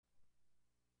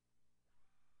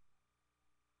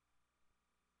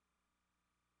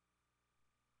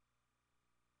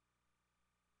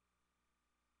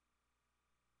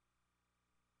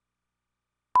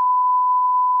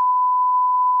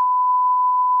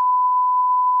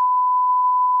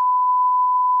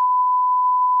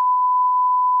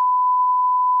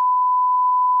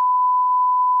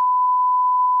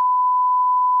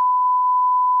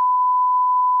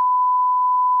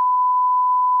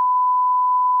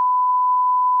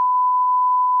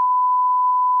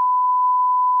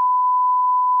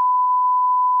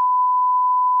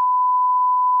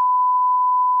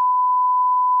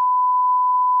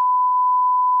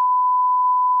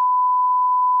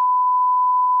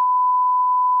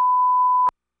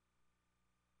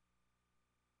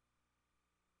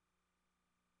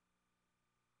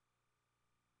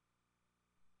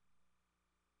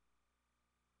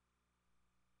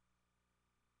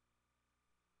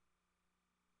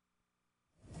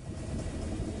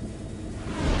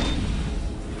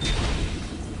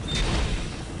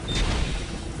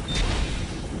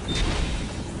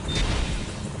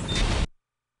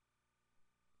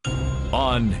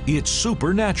on It's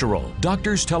Supernatural.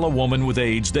 Doctors tell a woman with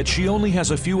AIDS that she only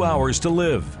has a few hours to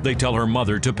live. They tell her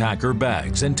mother to pack her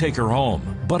bags and take her home.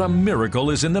 But a miracle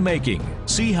is in the making.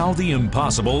 See how the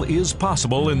impossible is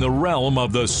possible in the realm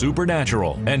of the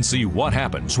supernatural, and see what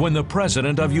happens when the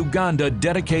president of Uganda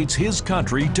dedicates his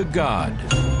country to God.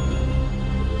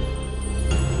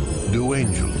 Do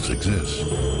angels exist?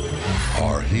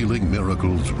 Are healing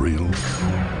miracles real?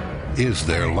 Is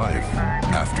there life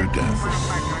after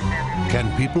death?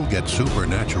 Can people get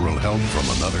supernatural help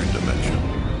from another dimension?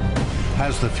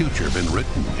 Has the future been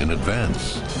written in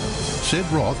advance? Sid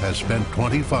Roth has spent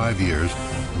 25 years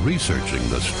researching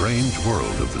the strange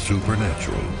world of the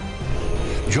supernatural.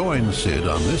 Join Sid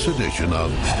on this edition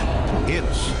of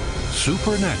It's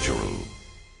Supernatural.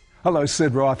 Hello,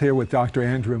 Sid Roth here with Dr.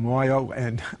 Andrew Nkoyoyo,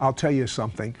 and I'll tell you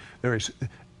something. There's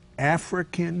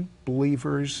African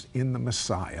believers in the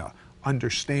Messiah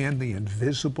understand the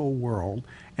invisible world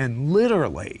and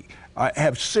literally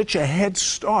have such a head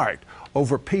start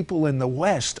over people in the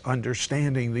West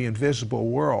understanding the invisible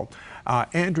world.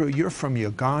 Andrew, you're from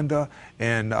Uganda,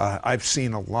 and I've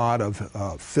seen a lot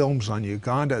of films on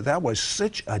Uganda. That was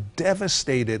such a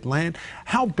devastated land.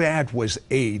 How bad was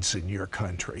AIDS in your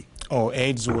country? Oh,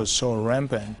 AIDS was so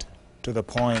rampant to the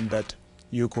point that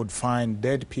you could find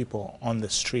dead people on the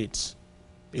streets.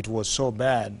 It was so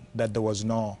bad that there was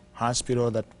no hospital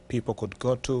that people could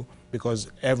go to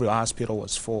because every hospital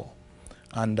was full.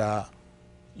 And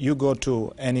you go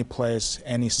to any place,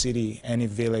 any city, any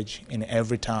village, in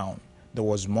every town, there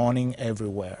was mourning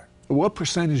everywhere. What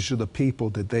percentage of the people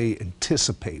did they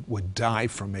anticipate would die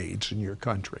from AIDS in your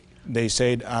country? They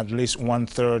said at least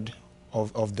 1/3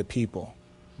 of the people,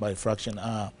 by fraction,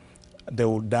 they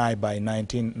will die by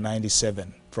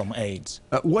 1997 from AIDS.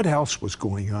 What else was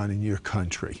going on in your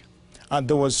country?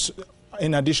 There was,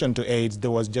 in addition to AIDS,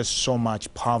 there was just so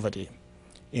much poverty.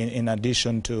 In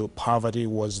addition to poverty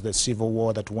was the civil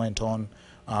war that went on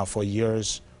for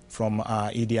years. From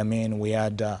Idi Amin, we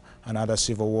had another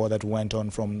civil war that went on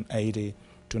from 80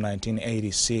 to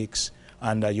 1986.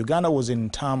 And Uganda was in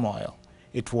turmoil.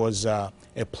 It was a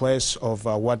place of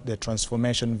what the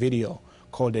transformation video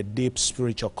called a deep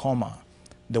spiritual coma.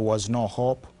 There was no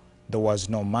hope, there was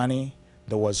no money,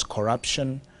 there was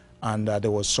corruption, and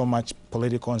there was so much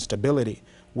political instability,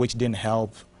 which didn't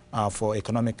help for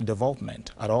economic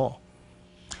development at all.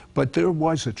 But there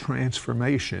was a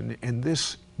transformation, and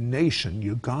this nation,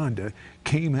 Uganda,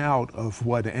 came out of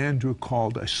what Andrew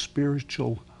called a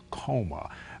spiritual coma,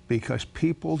 because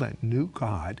people that knew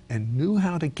God and knew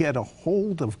how to get a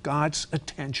hold of God's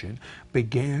attention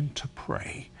began to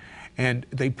pray. And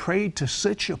they prayed to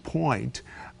such a point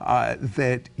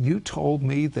that you told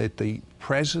me that the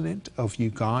president of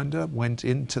Uganda went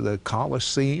into the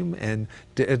Colosseum and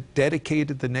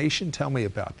dedicated the nation. Tell me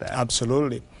about that.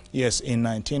 Absolutely. Yes, in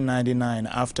 1999,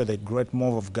 after the great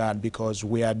move of God, because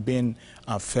we had been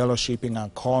fellowshipping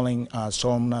and calling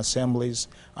solemn assemblies,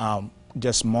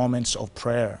 just moments of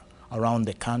prayer around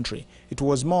the country. It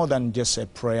was more than just a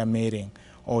prayer meeting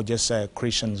or just a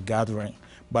Christians gathering,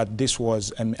 but this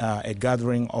was a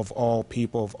gathering of all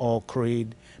people, of all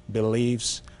creed,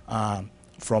 beliefs,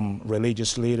 from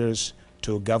religious leaders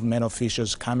to government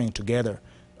officials coming together,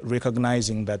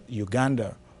 recognizing that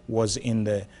Uganda was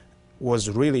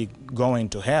really going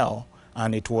to hell,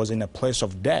 and it was in a place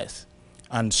of death.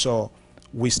 And so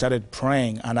we started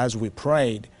praying, and as we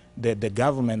prayed, the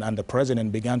government and the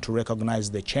president began to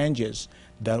recognize the changes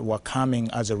that were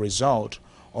coming as a result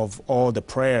of all the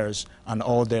prayers and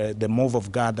all the move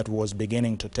of God that was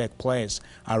beginning to take place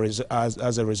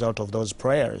as a result of those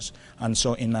prayers. And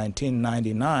so in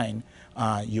 1999,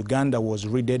 Uganda was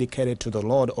rededicated to the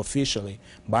Lord officially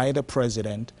by the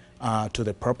president to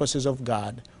the purposes of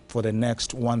God for the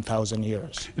next 1,000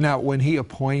 years. Now, when he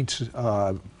appoints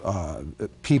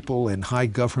people in high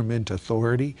government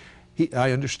authority,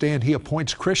 I understand he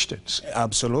appoints Christians.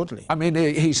 Absolutely. I mean,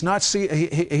 he's not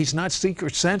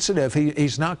secret sensitive.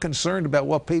 He's not concerned about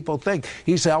what people think.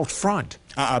 He's out front.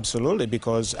 Absolutely,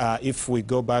 because if we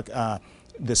go back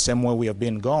the same way we have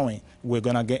been going, we're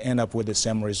going to end up with the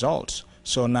same results.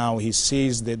 So now he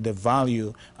sees the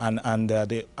value and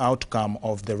the outcome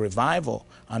of the revival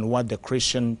and what the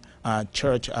Christian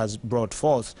church has brought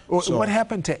forth. So, what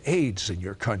happened to AIDS in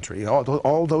your country?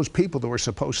 All those people that were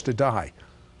supposed to die?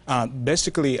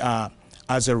 Basically,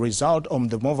 as a result of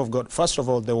the move of God, first of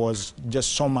all, there was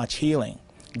just so much healing.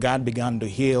 God began to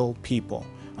heal people,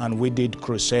 and we did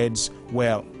crusades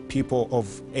where people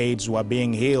of AIDS were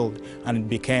being healed, and it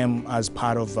became as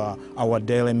part of our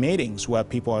daily meetings where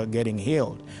people are getting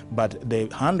healed. But the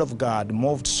hand of God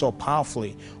moved so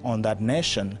powerfully on that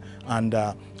nation, and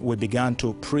we began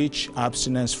to preach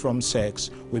abstinence from sex.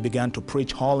 We began to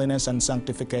preach holiness and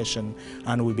sanctification,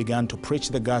 and we began to preach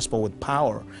the gospel with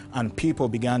power, and people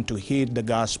began to heed the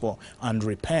gospel and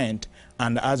repent,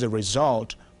 and as a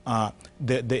result,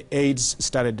 the AIDS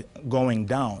started going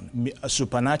down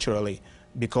supernaturally,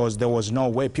 because there was no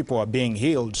way people were being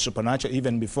healed supernaturally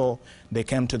even before they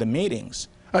came to the meetings.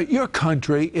 Your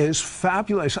country is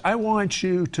fabulous. I want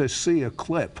you to see a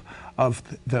clip of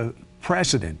the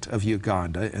President of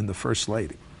Uganda and the First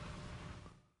Lady.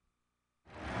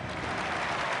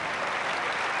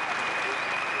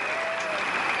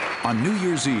 On New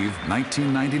Year's Eve,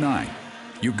 1999,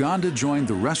 Uganda joined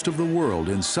the rest of the world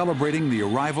in celebrating the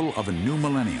arrival of a new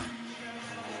millennium.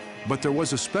 But there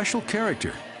was a special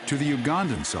character to the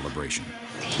Ugandan celebration.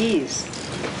 His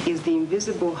is the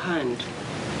invisible hand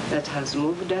that has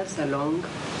moved us along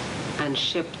and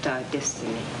shaped our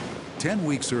destiny. 10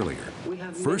 weeks earlier,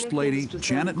 First Lady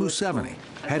Janet Museveni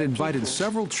had invited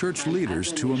several church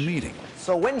leaders to a meeting.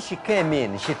 So when she came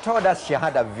in, she told us she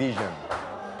had a vision.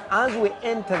 As we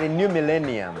enter the new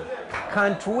millennium,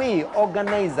 can't we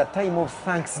organize a time of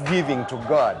thanksgiving to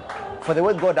God for the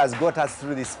way God has got us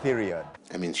through this period?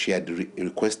 I mean, she had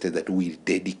requested that we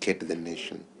dedicate the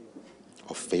nation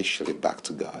officially back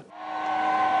to God.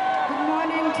 Good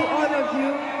morning to all of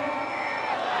you,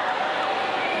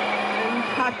 and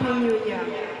Happy New Year.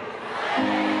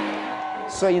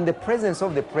 So in the presence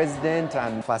of the President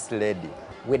and First Lady,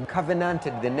 we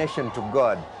covenanted the nation to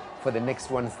God for the next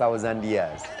 1,000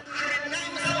 years.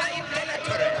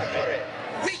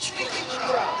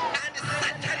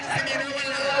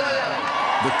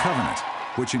 The covenant,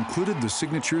 which included the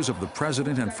signatures of the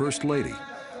President and First Lady,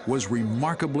 was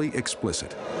remarkably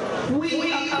explicit.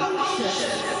 We are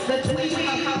conscious that we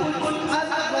have put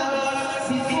other gods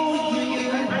before you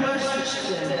and worshipped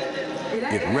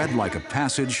them. It read like a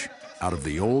passage out of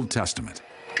the Old Testament.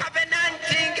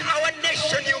 Covenanting our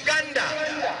nation, Uganda,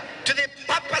 to the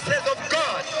purposes of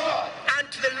God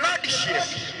and to the Lordship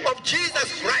of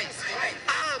Jesus Christ.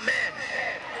 Amen.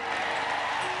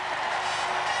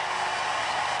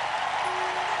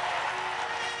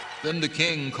 Then the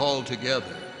king called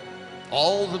together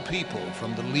all the people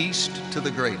from the least to the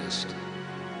greatest.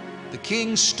 The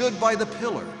king stood by the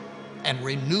pillar and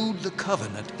renewed the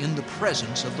covenant in the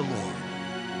presence of the Lord.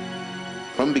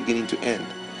 From beginning to end,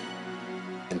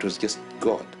 and it was just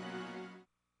God.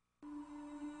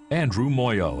 Andrew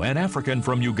Moyo, an African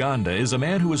from Uganda, is a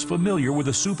man who is familiar with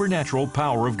the supernatural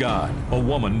power of God. A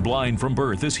woman blind from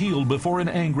birth is healed before an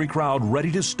angry crowd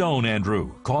ready to stone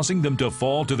Andrew, causing them to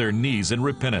fall to their knees in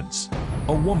repentance.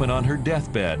 A woman on her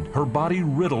deathbed, her body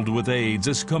riddled with AIDS,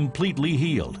 is completely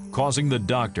healed, causing the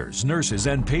doctors, nurses,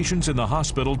 and patients in the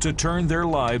hospital to turn their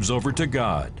lives over to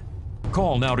God.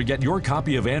 Call now to get your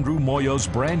copy of Andrew Moyo's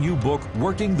brand new book,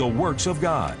 Working the Works of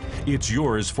God. It's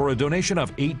yours for a donation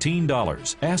of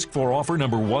 $18. Ask for offer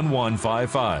number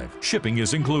 1155. Shipping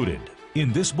is included.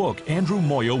 In this book, Andrew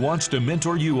Moyo wants to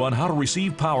mentor you on how to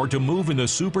receive power to move in the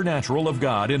supernatural of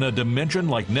God in a dimension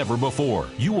like never before.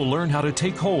 You will learn how to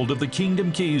take hold of the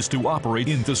kingdom keys to operate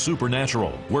in the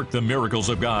supernatural. Work the miracles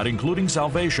of God, including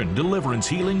salvation, deliverance,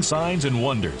 healing, signs, and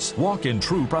wonders. Walk in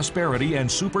true prosperity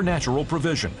and supernatural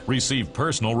provision. Receive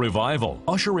personal revival.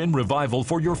 Usher in revival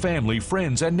for your family,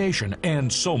 friends, and nation,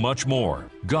 and so much more.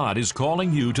 God is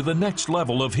calling you to the next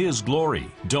level of His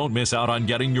glory. Don't miss out on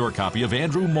getting your copy of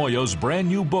Andrew Moyo's brand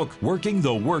new book, Working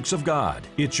the Works of God.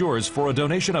 It's yours for a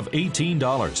donation of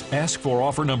 $18. Ask for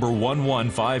offer number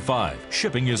 1155.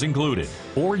 Shipping is included.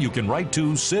 Or you can write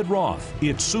to Sid Roth.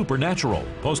 It's Supernatural.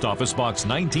 Post Office Box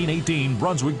 1918,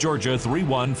 Brunswick, Georgia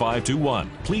 31521.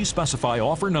 Please specify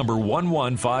offer number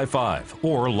 1155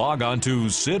 or log on to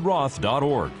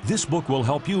sidroth.org. This book will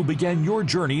help you begin your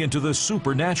journey into the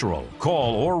supernatural.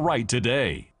 Call or write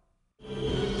today.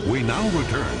 We now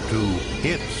return to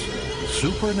It's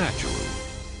Supernatural.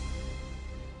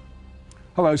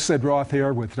 Hello, Sid Roth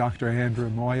here with Dr. Andrew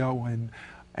Moyo, and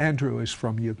Andrew is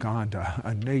from Uganda,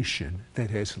 a nation that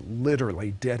has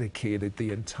literally dedicated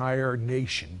the entire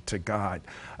nation to God.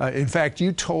 In fact,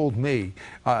 you told me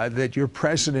that your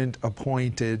president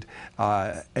appointed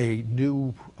a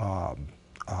new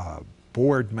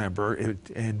board member,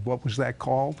 and what was that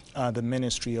called? The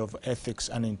Ministry of Ethics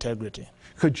and Integrity.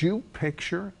 Could you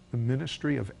picture the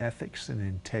Ministry of Ethics and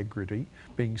Integrity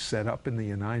being set up in the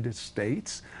United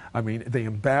States? I mean, the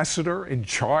ambassador in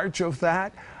charge of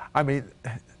that? I mean,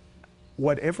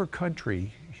 whatever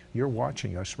country you're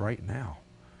watching us right now,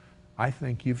 I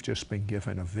think you've just been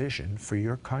given a vision for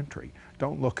your country.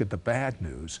 Don't look at the bad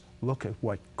news, look at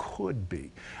what could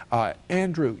be.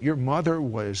 Andrew, your mother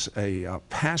was a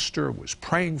pastor, was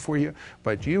praying for you,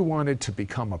 but you wanted to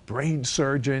become a brain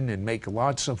surgeon and make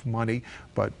lots of money,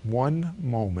 but one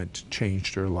moment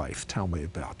changed your life. Tell me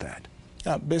about that.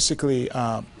 Basically,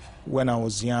 when I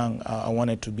was young, I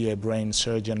wanted to be a brain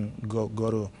surgeon, go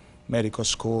to medical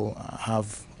school,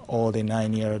 have all the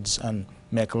 9 years and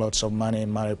make lots of money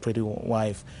and marry a pretty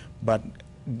wife. But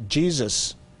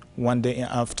Jesus, one day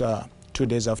after, 2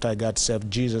 days after I got saved,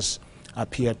 Jesus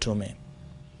appeared to me.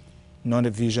 Not a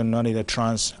vision, not in a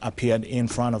trance, appeared in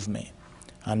front of me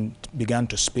and began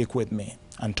to speak with me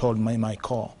and told me my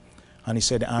call. And he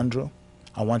said, Andrew,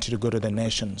 I want you to go to the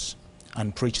nations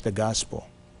and preach the gospel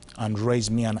and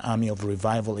raise me an army of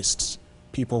revivalists,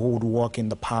 people who would walk in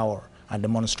the power and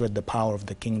demonstrate the power of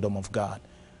the kingdom of God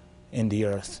in the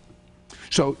earth.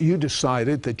 So you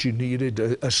decided that you needed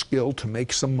a skill to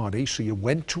make some money, so you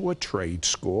went to a trade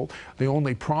school. The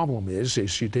only problem is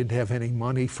you didn't have any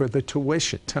money for the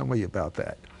tuition. Tell me about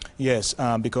that. Yes,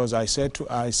 because I said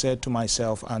to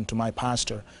myself and to my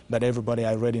pastor that everybody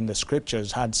I read in the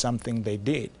scriptures had something they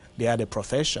did. They had a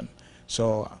profession.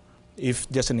 So if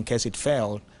just in case it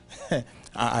failed,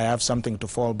 I have something to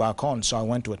fall back on. So I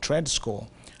went to a trade school.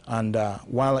 And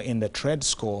while in the trade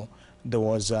school, there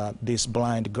was this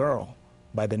blind girl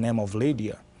by the name of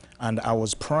Lydia. And I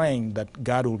was praying that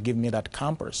God will give me that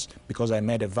campus because I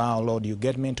made a vow, Lord, you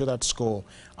get me into that school,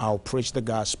 I'll preach the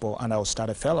gospel and I'll start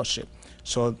a fellowship.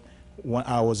 So when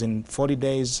I was in 40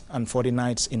 days and 40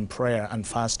 nights in prayer and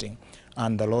fasting,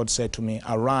 and the Lord said to me,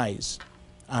 arise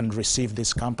and receive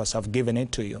this campus, I've given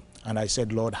it to you. And I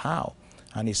said, Lord, how?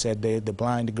 And he said, the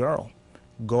blind girl,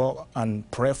 go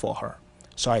and pray for her.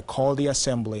 So I called the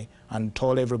assembly and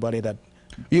told everybody that.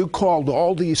 You called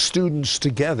all these students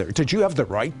together. Did you have the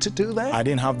right to do that? I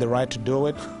didn't have the right to do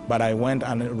it, but I went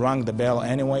and rang the bell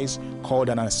anyways, called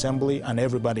an assembly, and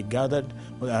everybody gathered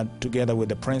together with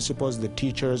the principals, the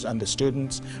teachers, and the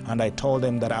students, and I told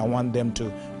them that I want them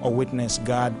to witness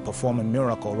God perform a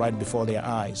miracle right before their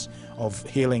eyes of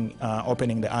healing,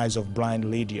 opening the eyes of blind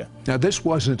Lydia. Now, this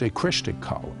wasn't a Christian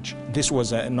college. This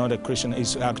was not a Christian.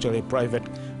 It's actually a private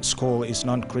school. It's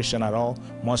not Christian at all.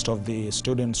 Most of the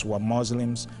students were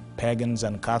Muslims, pagans,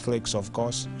 and Catholics, of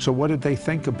course. So what did they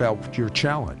think about your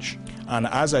challenge? And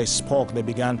as I spoke, they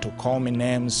began to call me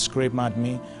names, scream at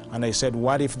me, and they said,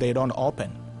 what if they don't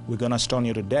open? We're going to stone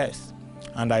you to death.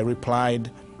 And I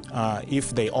replied,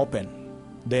 if they open,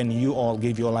 then you all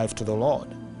give your life to the Lord.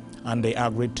 And they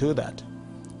agreed to that.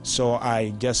 So I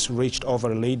just reached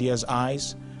over Lydia's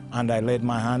eyes, and I laid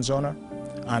my hands on her,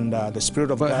 and the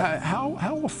Spirit of God.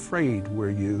 How afraid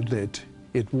were you that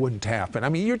it wouldn't happen? I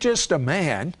mean, you're just a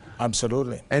man.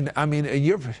 Absolutely. And I mean,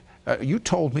 you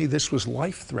told me this was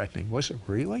life-threatening. Was it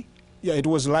really? Yeah, it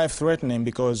was life-threatening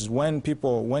because when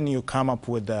you come up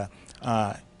with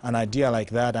an idea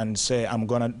like that and say,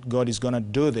 God is gonna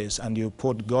do this, and you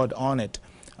put God on it,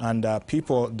 and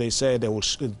people, they say they will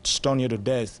stone you to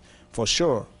death for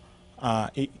sure.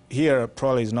 Here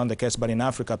probably is not the case, but in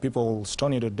Africa people will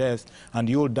stone you to death and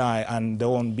you'll die and there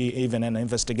won't be even an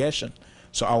investigation.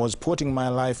 So I was putting my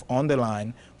life on the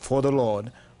line for the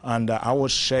Lord, and I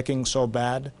was shaking so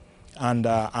bad, and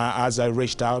as I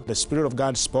reached out, the Spirit of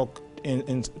God spoke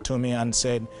to me and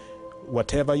said,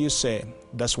 whatever you say,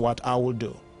 that's what I will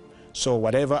do. So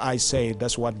whatever I say,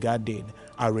 that's what God did.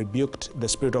 I rebuked the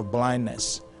spirit of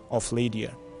blindness of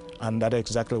Lydia, and that's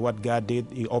exactly what God did.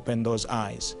 He opened those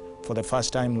eyes. For the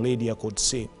first time, Lydia could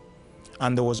see.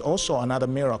 And there was also another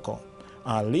miracle.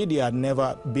 Lydia had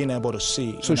never been able to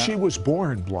see. So she was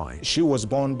born blind? She was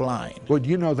born blind. Well,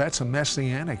 you know, that's a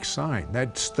messianic sign.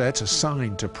 That's a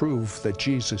sign to prove that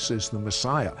Jesus is the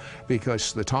Messiah,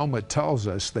 because the Talmud tells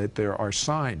us that there are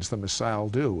signs the Messiah will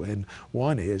do, and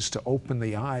one is to open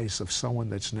the eyes of someone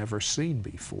that's never seen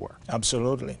before.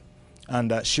 Absolutely.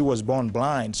 And she was born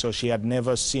blind, so she had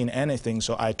never seen anything.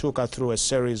 So I took her through a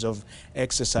series of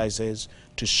exercises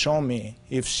to show me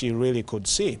if she really could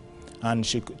see. And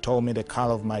she told me the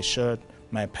color of my shirt,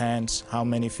 my pants, how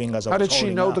many fingers I was holding. How did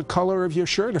she know the color of your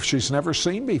shirt if she's never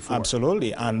seen before?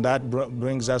 Absolutely, and that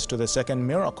brings us to the second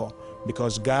miracle,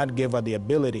 because God gave her the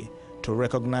ability to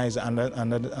recognize and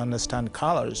understand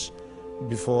colors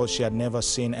before she had never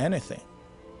seen anything.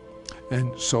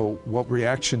 And so what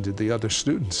reaction did the other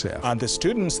students have? And the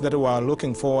students that were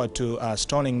looking forward to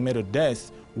stoning me to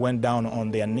death went down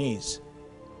on their knees.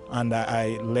 And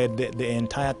I led the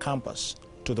entire campus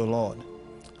to the Lord.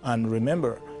 And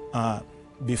remember,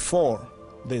 before,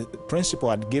 the principal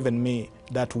had given me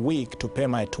that week to pay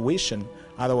my tuition,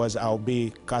 otherwise I'll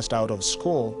be cast out of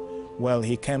school. Well,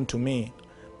 he came to me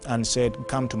and said,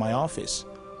 come to my office.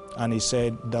 And he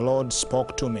said, the Lord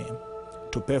spoke to me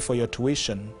to pay for your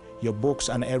tuition, your books,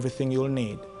 and everything you'll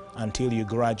need until you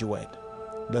graduate.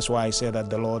 That's why I said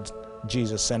that the Lord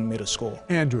Jesus sent me to school.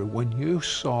 Andrew, when you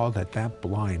saw that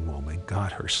blind woman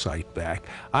got her sight back,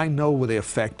 I know the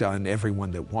effect on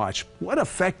everyone that watched. What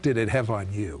effect did it have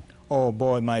on you? Oh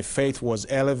boy, my faith was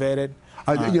elevated.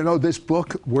 You know, this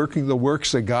book, Working the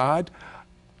Works of God,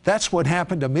 that's what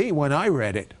happened to me when I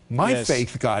read it. My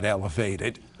faith got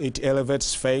elevated. It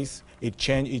elevates faith, it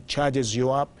charges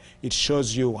you up, it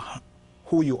shows you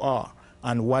who you are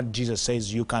and what Jesus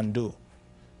says you can do.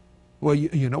 Well,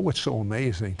 you know what's so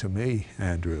amazing to me,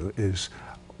 Andrew, is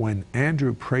when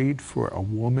Andrew prayed for a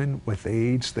woman with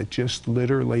AIDS that just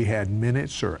literally had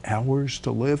minutes or hours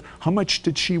to live. How much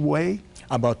did she weigh?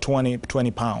 About 20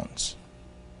 pounds.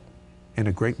 And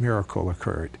a great miracle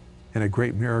occurred. And a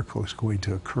great miracle is going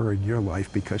to occur in your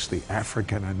life because the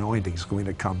African anointing is going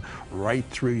to come right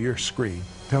through your screen.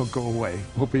 Don't go away.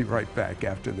 We'll be right back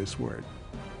after this word.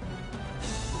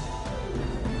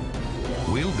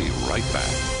 We'll be right back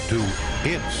to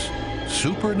It's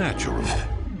Supernatural.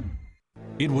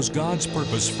 It was God's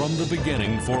purpose from the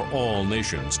beginning for all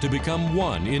nations to become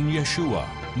one in Yeshua,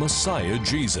 Messiah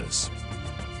Jesus.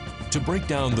 To break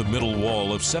down the middle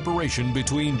wall of separation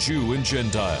between Jew and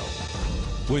Gentile.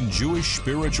 When Jewish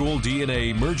spiritual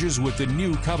DNA merges with the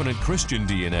new covenant Christian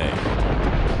DNA,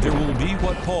 there will be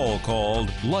what Paul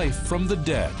called life from the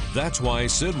dead. That's why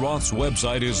Sid Roth's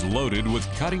website is loaded with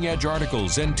cutting-edge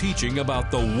articles and teaching about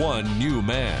the one new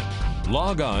man.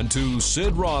 Log on to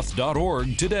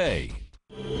sidroth.org today.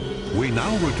 We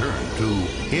now return to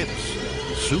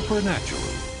It's Supernatural.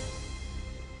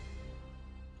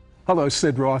 Hello,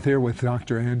 Sid Roth here with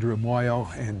Dr. Andrew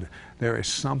Moyo, and there is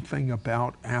something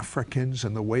about Africans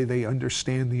and the way they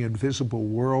understand the invisible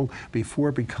world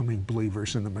before becoming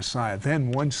believers in the Messiah.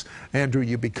 Then once, Andrew,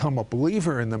 you become a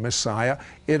believer in the Messiah,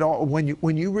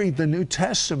 when you read the New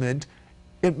Testament,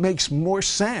 it makes more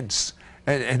sense.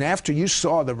 And after you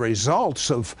saw the results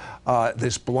of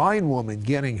this blind woman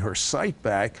getting her sight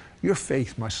back, your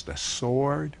faith must have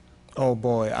soared. Oh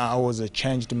boy, I was a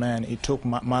changed man. It took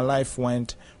my life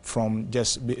went from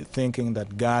just thinking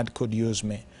that God could use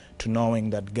me to knowing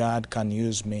that God can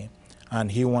use me, and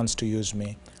He wants to use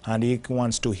me, and He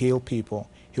wants to heal people.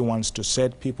 He wants to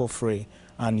set people free,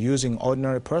 and using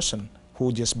ordinary person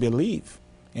who just believe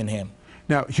in Him.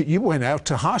 Now, you went out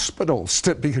to hospitals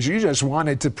because you just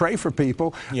wanted to pray for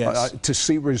people to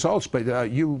see results,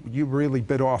 but you really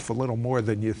bit off a little more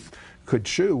than you could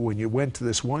chew when you went to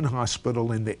this one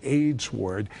hospital in the AIDS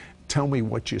ward. Tell me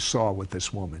what you saw with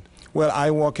this woman. Well,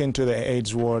 I walk into the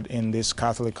AIDS ward in this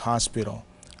Catholic hospital,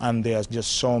 and there's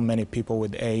just so many people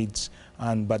with AIDS.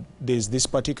 But there's this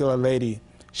particular lady,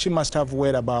 she must have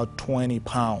weighed about 20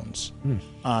 pounds.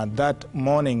 That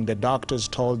morning, the doctors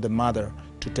told the mother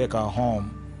to take her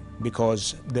home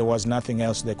because there was nothing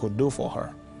else they could do for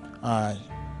her.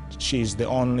 She's the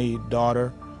only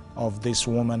daughter of this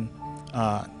woman.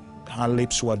 Her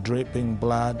lips were dripping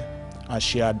blood.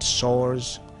 She had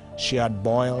sores. She had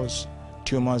boils,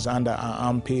 tumors under her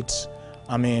armpits.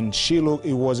 I mean,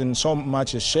 it was in so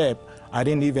much a shape, I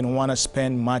didn't even want to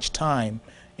spend much time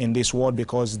in this ward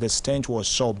because the stench was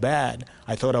so bad.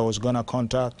 I thought I was going to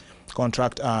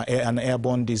contract an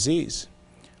airborne disease.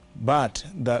 But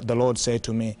the Lord said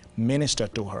to me, minister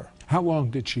to her. How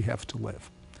long did she have to live?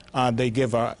 They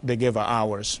gave her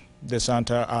hours. They sent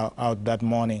her out that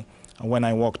morning. And when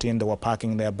I walked in, they were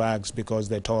packing their bags because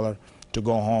they told her to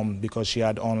go home because she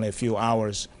had only a few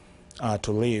hours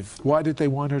to live. Why did they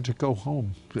want her to go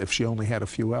home if she only had a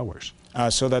few hours?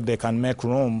 So that they can make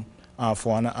room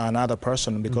for another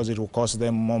person, because it will cost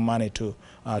them more money to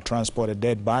transport a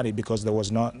dead body, because there was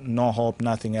no hope,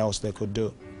 nothing else they could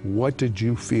do. What did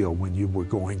you feel when you were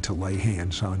going to lay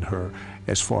hands on her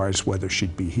as far as whether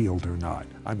she'd be healed or not?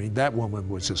 I mean, that woman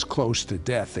was as close to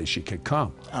death as she could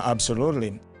come.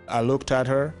 Absolutely. I looked at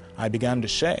her, I began to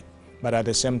shake, but at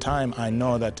the same time, I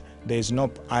know that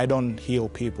I don't heal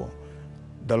people.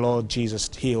 The Lord Jesus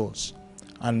heals,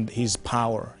 and His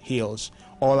power heals.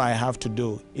 All I have to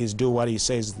do is do what He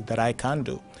says that I can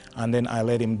do, and then I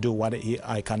let Him do what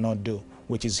I cannot do,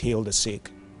 which is heal the sick.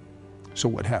 So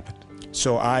what happened?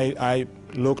 So I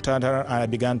looked at her, I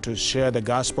began to share the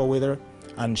gospel with her,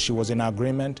 and she was in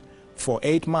agreement. For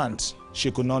 8 months,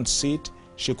 she could not sit,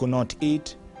 she could not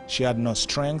eat, she had no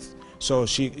strength, so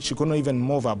she couldn't even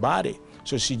move her body.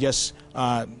 So she just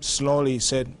slowly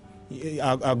said,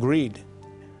 agreed,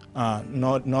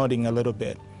 nodding a little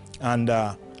bit. And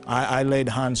I laid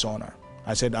hands on her.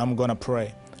 I said, I'm going to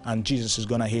pray. and Jesus is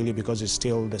going to heal you because he's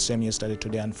still the same yesterday,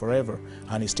 today, and forever,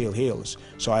 and he still heals.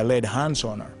 So I laid hands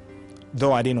on her,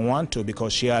 though I didn't want to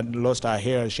because she had lost her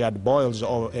hair, she had boils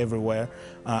all everywhere,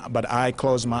 but I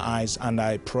closed my eyes and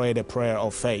I prayed a prayer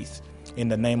of faith in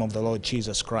the name of the Lord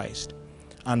Jesus Christ.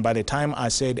 And by the time I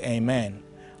said amen,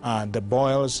 the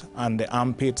boils and the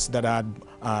armpits that had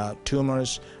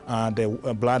tumors,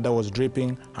 the blood that was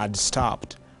dripping had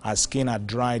stopped. Her skin had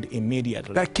dried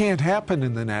immediately. That can't happen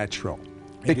in the natural.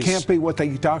 It can't be what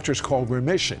the doctors call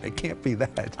remission. It can't be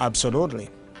that. Absolutely.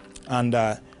 And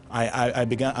I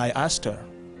asked her,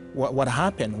 what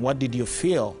happened? What did you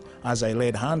feel as I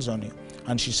laid hands on you?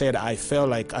 And she said, I felt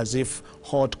like as if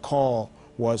hot coal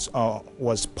was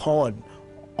poured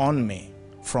on me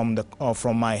from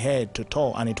my head to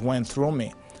toe, and it went through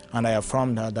me. And I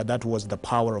affirmed her that that was the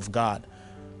power of God.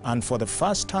 And for the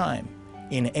first time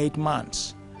in 8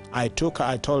 months, I told her,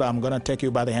 I'm going to take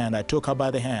you by the hand. I took her by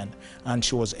the hand, and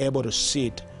she was able to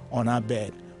sit on her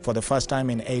bed. For the first time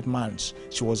in 8 months,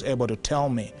 she was able to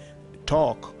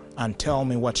talk and tell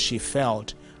me what she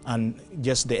felt, and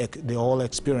just the whole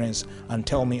experience, and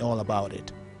tell me all about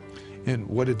it. And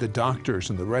what did the doctors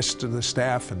and the rest of the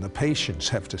staff and the patients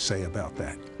have to say about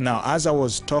that? Now, as I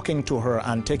was talking to her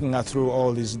and taking her through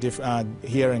all these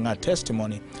hearing her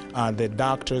testimony, the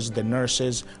doctors, the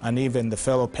nurses, and even the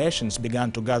fellow patients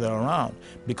began to gather around,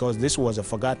 because this was a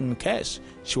forgotten case.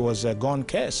 She was a gone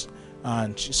case,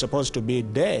 and she's supposed to be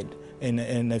dead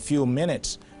in a few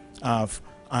minutes.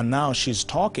 And now she's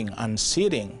talking and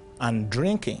sitting and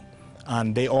drinking,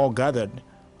 and they all gathered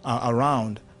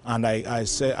around. And I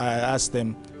asked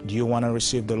them, do you want to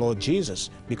receive the Lord Jesus?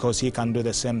 Because he can do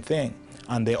the same thing.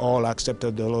 And they all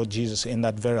accepted the Lord Jesus in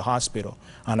that very hospital.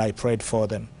 And I prayed for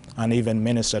them and even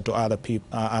ministered to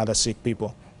other sick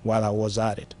people while I was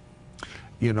at it.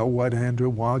 You know what, Andrew?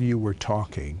 While you were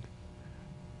talking,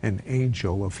 an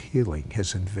angel of healing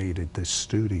has invaded this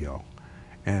studio.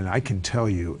 And I can tell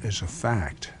you as a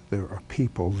fact, there are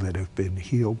people that have been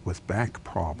healed with back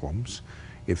problems.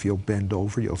 If you'll bend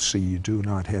over, you'll see you do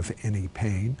not have any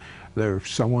pain. There's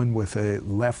someone with a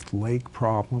left leg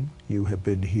problem, you have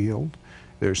been healed.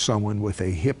 There's someone with a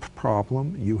hip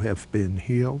problem, you have been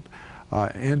healed.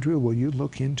 Andrew, will you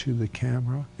look into the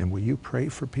camera and will you pray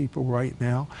for people right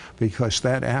now? Because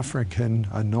that African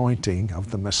anointing of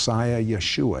the Messiah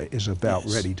Yeshua is about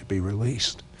ready to be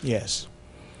released. Yes.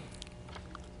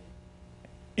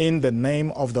 In the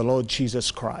name of the Lord Jesus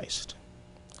Christ,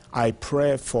 I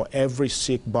pray for every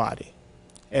sick body,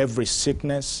 every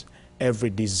sickness, every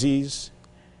disease,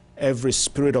 every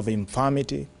spirit of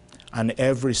infirmity, and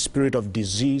every spirit of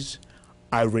disease.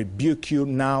 I rebuke you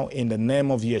now in the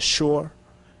name of Yeshua,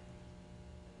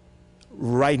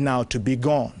 right now to be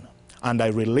gone. And I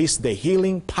release the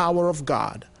healing power of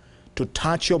God to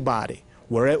touch your body,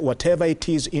 whatever it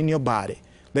is in your body.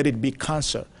 Let it be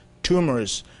cancer,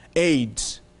 tumors,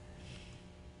 AIDS,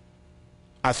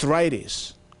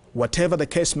 arthritis, whatever the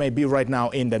case may be right now,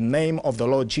 in the name of the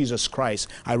Lord Jesus Christ,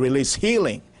 I release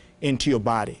healing into your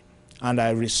body. And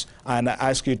I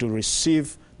ask you to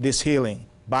receive this healing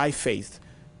by faith,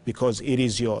 because it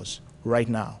is yours right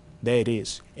now. There it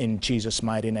is, in Jesus'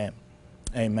 mighty name.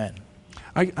 Amen.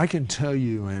 I can tell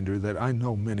you, Andrew, that I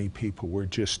know many people were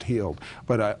just healed,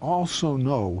 but I also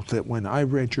know that when I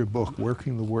read your book,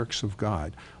 Working the Works of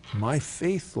God, my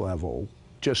faith level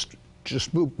just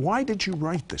moved. Why did you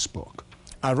write this book?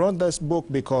 I wrote this book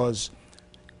because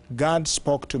God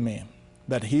spoke to me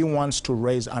that he wants to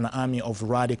raise an army of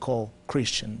radical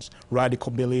Christians,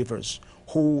 radical believers,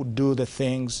 who do the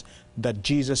things that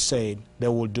Jesus said they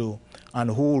will do, and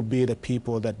who will be the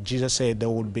people that Jesus said they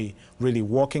would be, really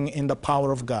walking in the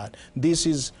power of God. This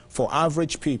is for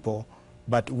average people,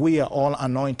 but we are all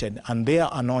anointed, and they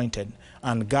are anointed,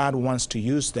 and God wants to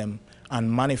use them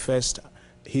and manifest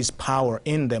his power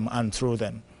in them and through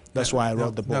them. That's why I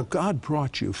wrote the book. Now, God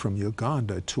brought you from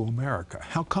Uganda to America.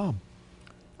 How come?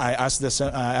 I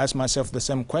asked myself the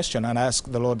same question, and I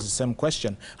asked the Lord the same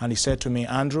question. And he said to me,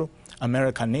 Andrew,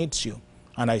 America needs you.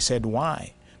 And I said,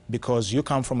 why? Because you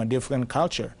come from a different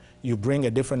culture. You bring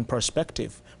a different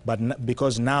perspective. But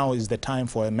because now is the time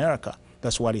for America.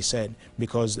 That's what he said.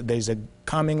 Because there's a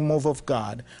coming move of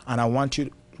God, and I want you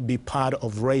to be part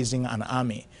of raising an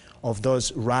army of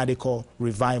those radical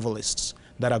revivalists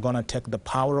that are going to take the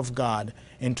power of God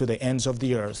into the ends of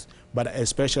the earth, but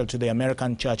especially to the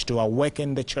American church, to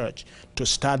awaken the church, to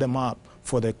stir them up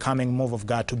for the coming move of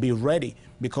God, to be ready,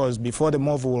 because before the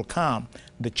move will come,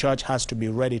 the church has to be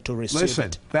ready to receive it.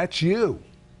 Listen, that's you.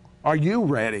 Are you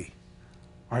ready?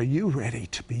 Are you ready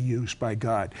to be used by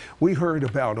God? We heard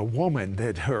about a woman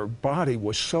that her body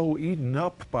was so eaten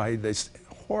up by this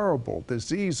horrible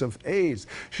disease of AIDS.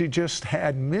 She just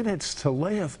had minutes to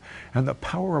live, and the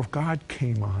power of God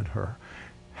came on her.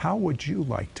 How would you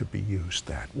like to be used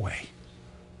that way?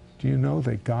 Do you know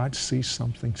that God sees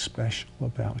something special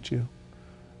about you?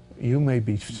 You may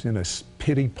be in a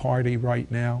pity party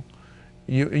right now.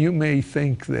 You may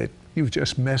think that you've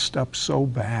just messed up so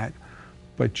bad,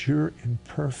 but you're in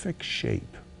perfect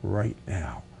shape right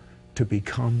now to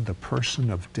become the person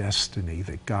of destiny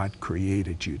that God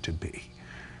created you to be.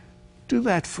 Do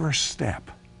that first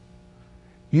step.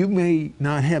 You may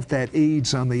not have that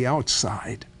AIDS on the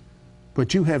outside,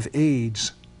 but you have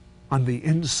AIDS on the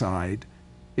inside.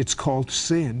 It's called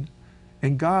sin,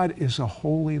 and God is a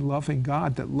holy, loving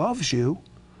God that loves you,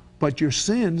 but your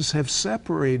sins have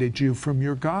separated you from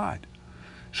your God.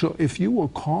 So if you will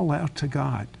call out to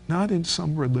God, not in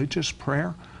some religious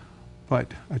prayer,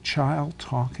 but a child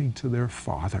talking to their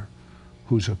father,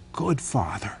 who's a good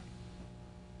father,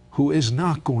 who is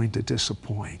not going to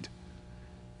disappoint,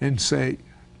 and say,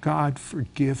 God,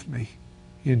 forgive me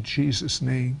in Jesus'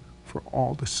 name for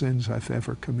all the sins I've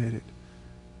ever committed.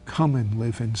 Come and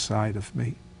live inside of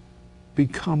me.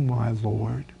 Become my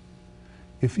Lord.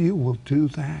 If you will do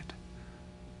that,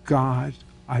 God,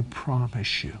 I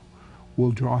promise you,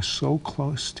 will draw so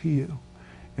close to you,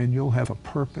 and you'll have a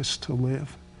purpose to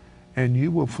live, and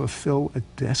you will fulfill a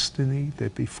destiny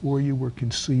that before you were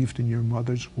conceived in your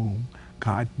mother's womb,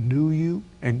 God knew you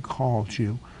and called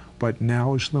you, but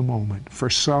now is the moment. For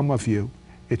some of you,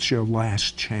 it's your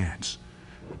last chance.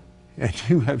 And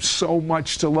you have so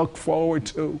much to look forward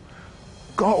to.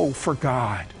 Go for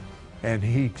God. And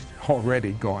He's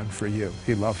already gone for you.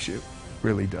 He loves you,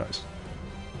 really does.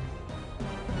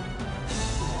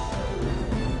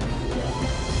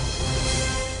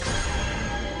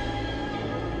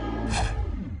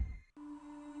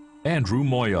 Andrew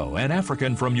Moyo, an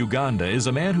African from Uganda, is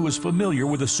a man who is familiar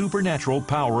with the supernatural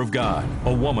power of God.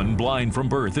 A woman blind from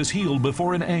birth is healed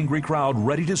before an angry crowd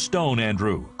ready to stone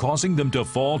Andrew, causing them to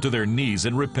fall to their knees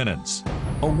in repentance.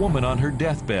 A woman on her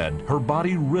deathbed, her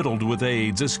body riddled with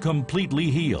AIDS, is completely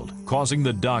healed, causing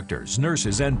the doctors,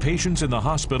 nurses, and patients in the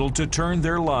hospital to turn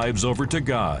their lives over to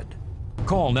God.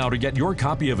 Call now to get your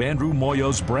copy of Andrew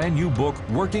Moyo's brand new book,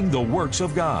 Working the Works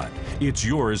of God. It's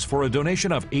yours for a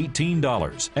donation of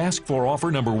 $18. Ask for offer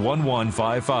number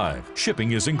 1155.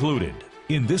 Shipping is included.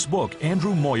 In this book,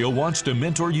 Andrew Moyo wants to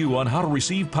mentor you on how to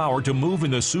receive power to move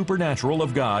in the supernatural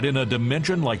of God in a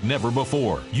dimension like never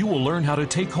before. You will learn how to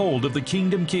take hold of the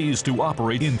kingdom keys to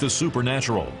operate in the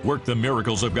supernatural. Work the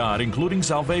miracles of God, including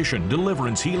salvation,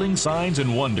 deliverance, healing, signs,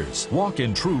 and wonders. Walk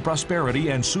in true prosperity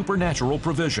and supernatural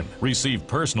provision. Receive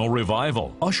personal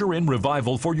revival. Usher in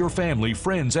revival for your family,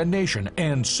 friends, and nation,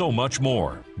 and so much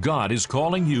more. God is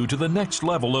calling you to the next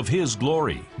level of His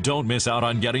glory. Don't miss out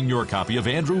on getting your copy of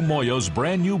Andrew Moyo's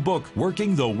brand new book,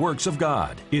 Working the Works of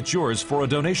God. It's yours for a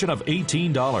donation of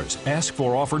 $18. Ask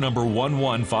for offer number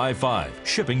 1155.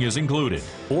 Shipping is included.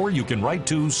 Or you can write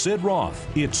to Sid Roth.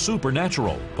 It's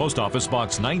Supernatural. Post Office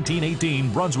Box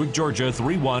 1918, Brunswick, Georgia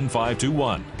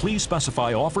 31521. Please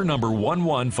specify offer number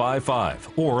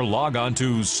 1155 or log on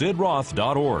to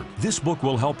sidroth.org. This book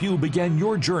will help you begin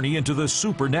your journey into the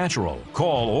supernatural.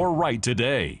 Call or write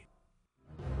today.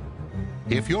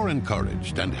 If you're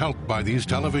encouraged and helped by these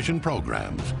television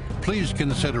programs, please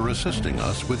consider assisting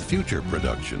us with future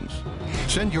productions.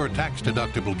 Send your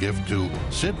tax-deductible gift to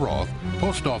Sid Roth,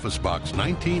 Post Office Box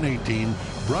 1918,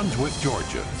 Brunswick,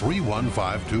 Georgia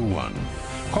 31521.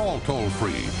 Call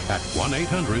toll-free at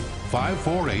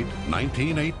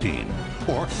 1-800-548-1918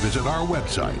 or visit our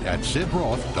website at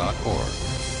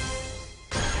sidroth.org.